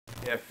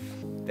If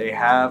they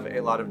have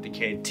a lot of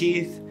decayed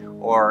teeth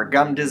or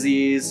gum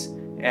disease,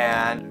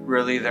 and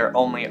really their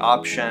only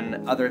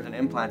option other than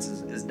implants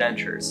is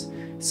dentures.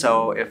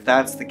 So if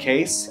that's the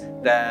case,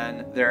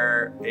 then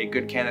they're a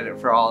good candidate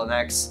for all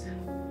necks.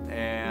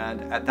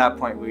 And at that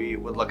point, we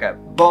would look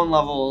at bone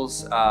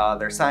levels,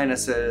 their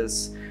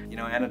sinuses,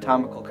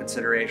 anatomical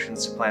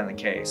considerations to plan the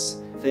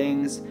case.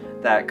 Things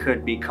that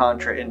could be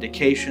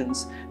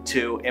contraindications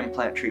to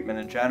implant treatment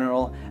in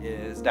general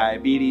is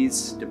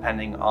diabetes,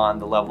 depending on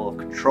the level of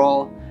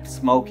control,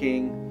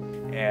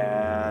 smoking,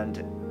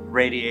 and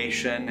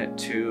radiation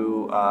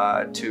to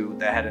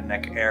the head and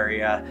neck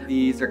area.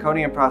 The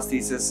zirconium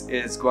prosthesis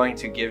is going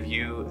to give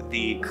you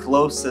the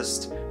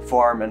closest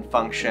form and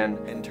function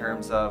in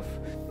terms of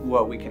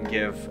what we can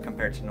give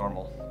compared to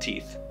normal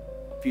teeth.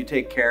 If you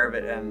take care of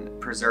it and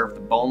preserve the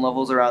bone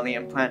levels around the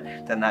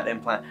implant, then that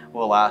implant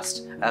will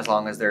last as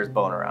long as there's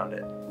bone around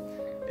it.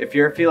 If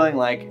you're feeling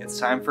like it's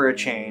time for a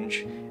change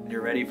and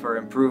you're ready for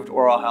improved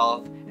oral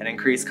health and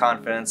increased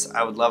confidence,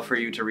 I would love for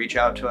you to reach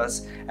out to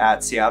us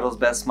at Seattle's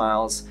Best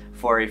Smiles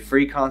for a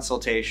free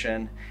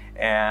consultation,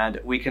 and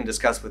we can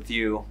discuss with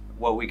you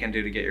what we can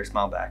do to get your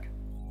smile back.